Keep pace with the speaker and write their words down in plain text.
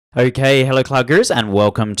Okay, hello Cloud Gurus and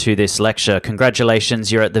welcome to this lecture.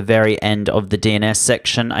 Congratulations, you're at the very end of the DNS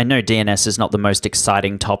section. I know DNS is not the most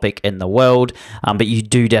exciting topic in the world, but you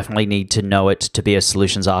do definitely need to know it to be a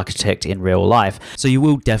solutions architect in real life. So you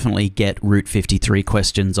will definitely get Route 53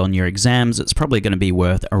 questions on your exams. It's probably going to be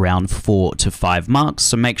worth around 4 to 5 marks,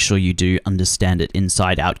 so make sure you do understand it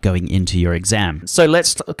inside out going into your exam. So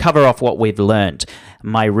let's cover off what we've learned.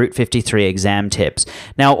 My Route 53 exam tips.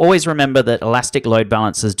 Now, always remember that elastic load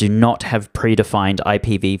balancers do not have predefined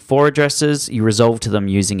IPv4 addresses. You resolve to them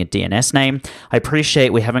using a DNS name. I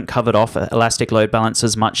appreciate we haven't covered off elastic load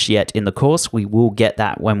balancers much yet in the course. We will get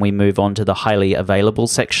that when we move on to the highly available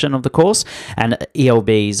section of the course. And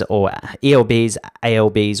ELBs or ELBs,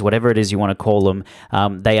 ALBs, whatever it is you want to call them,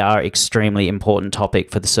 they are extremely important topic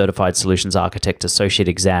for the Certified Solutions Architect Associate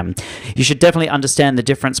exam. You should definitely understand the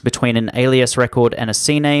difference between an alias record and a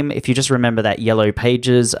CNAME. If you just remember that yellow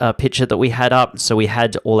pages picture that we had up, so we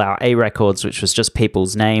had all our A records, which was just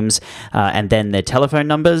people's names and then their telephone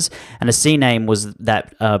numbers, and a CNAME was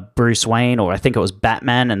that Bruce Wayne, or I think it was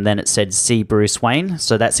Batman, and then it said C. Bruce Wayne.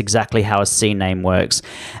 So that's exactly how a CNAME works.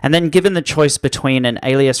 And then given the choice between an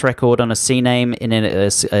alias record on a CNAME in an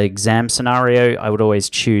exam scenario, I would always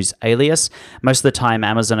choose alias. Most of the time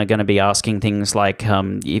Amazon are going to be asking things like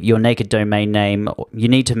your naked domain name. You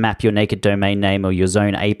need to map your naked domain name or your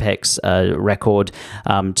zone apex record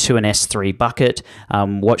to an S3 bucket.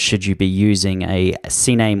 What should you be using, a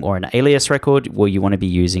CNAME or an alias record? Well, you want to be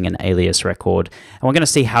using an alias record. And we're going to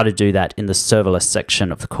see how to do that in the serverless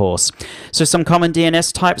section of the course. So some common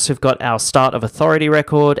DNS types, we've got our start of authority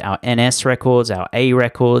record, our NS records, our A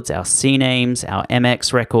records, our CNAMEs, our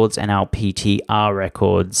MX records, and our PTR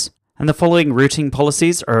records. And the following routing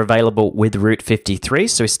policies are available with Route 53.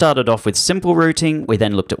 So we started off with simple routing, we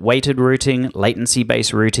then looked at weighted routing,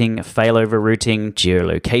 latency-based routing, failover routing,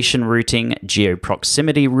 geolocation routing,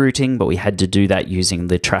 geoproximity routing, but we had to do that using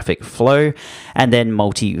the traffic flow, and then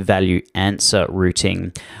multi-value answer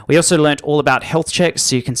routing. We also learnt all about health checks,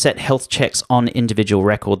 so you can set health checks on individual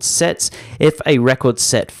record sets. If a record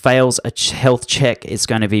set fails a health check, it's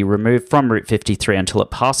going to be removed from Route 53 until it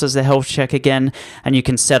passes the health check again, and you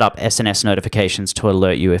can set up SNS notifications to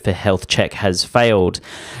alert you if a health check has failed.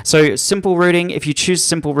 So simple routing, if you choose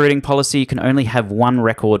simple routing policy, you can only have one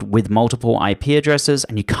record with multiple IP addresses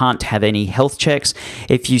and you can't have any health checks.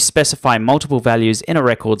 If you specify multiple values in a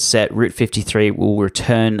record set, Route 53 will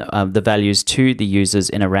return the values to the users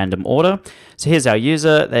in a random order. So here's our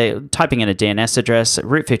user, they're typing in a DNS address,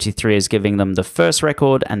 Route 53 is giving them the first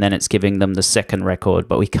record and then it's giving them the second record,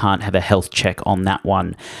 but we can't have a health check on that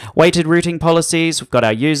one. Weighted routing policies, we've got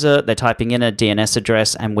our user, they're typing in a DNS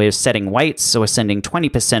address and we're setting weights, so we're sending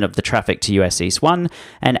 20% of the traffic to US East 1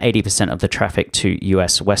 and 80% of the traffic to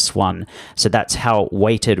US West 1. So that's how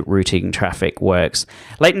weighted routing traffic works.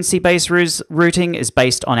 Latency-based routing is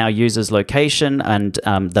based on our user's location and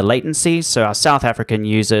the latency. So our South African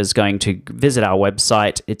user is going to visit our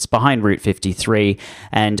website, it's behind Route 53,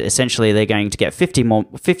 and essentially they're going to get 54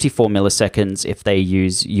 milliseconds if they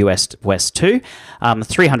use US West 2,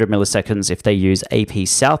 300 milliseconds if they use AP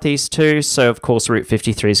Southeast 2, so of course Route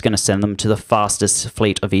 53 is going to send them to the fastest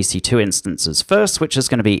fleet of EC2 instances first, which is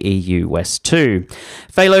going to be EU West 2.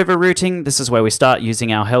 Failover routing, this is where we start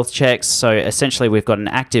using our health checks, so essentially we've got an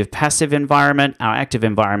active passive environment. Our active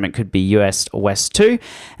environment could be US West 2,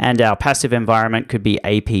 and our passive environment could be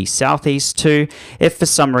AP Southeast 2. If for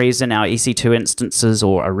some reason our EC2 instances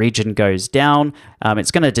or a region goes down, it's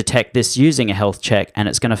going to detect this using a health check and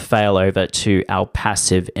it's going to fail over to our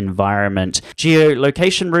passive environment.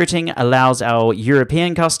 Geolocation routing allows our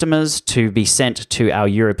European customers to be sent to our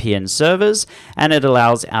European servers, and it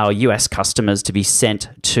allows our US customers to be sent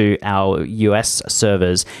to our US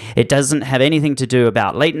servers. It doesn't have anything to do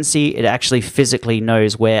about latency. It actually physically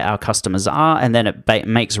knows where our customers are, and then it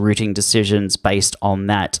makes routing decisions based on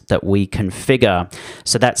that we configure.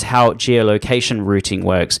 So that's how geolocation routing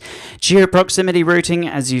works. Geoproximity routing,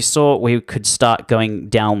 as you saw, we could start going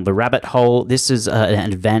down the rabbit hole. This is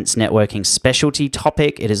an advanced networking specialty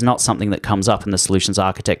topic. It is not something that comes up in the Solutions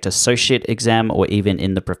Architect Associate exam or even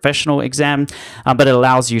in the professional exam, but it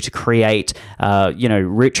allows you to create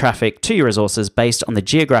route traffic to your resources based on the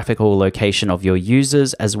geographical location of your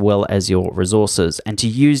users as well as your resources. And to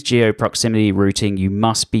use geoproximity routing, you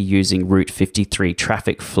must be using Route 53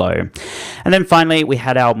 traffic flow. And then finally, we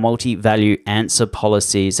had our multi-value answer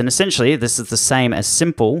policies. And essentially, this is the same as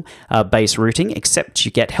simple base routing, except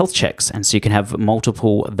you get health checks. And so you can have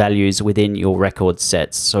multiple values within your record set.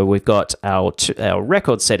 sets. So we've got our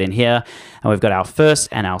record set in here, and we've got our first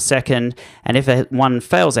and our second. And if one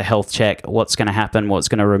fails a health check, what's going to happen? Well, it's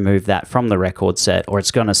going to remove that from the record set, or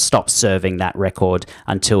it's going to stop serving that record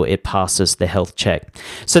until it passes the health check.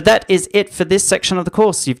 So that is it for this section of the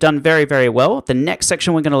course. You've done very, very well. The next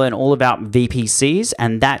section, we're going to learn all about VPCs,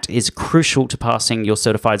 and that is crucial to passing your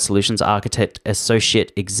Certified Solutions Architect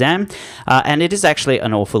Associate exam. And it is actually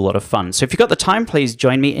an awful lot of fun. So if you've got the time, please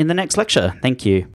join me in the next lecture. Thank you.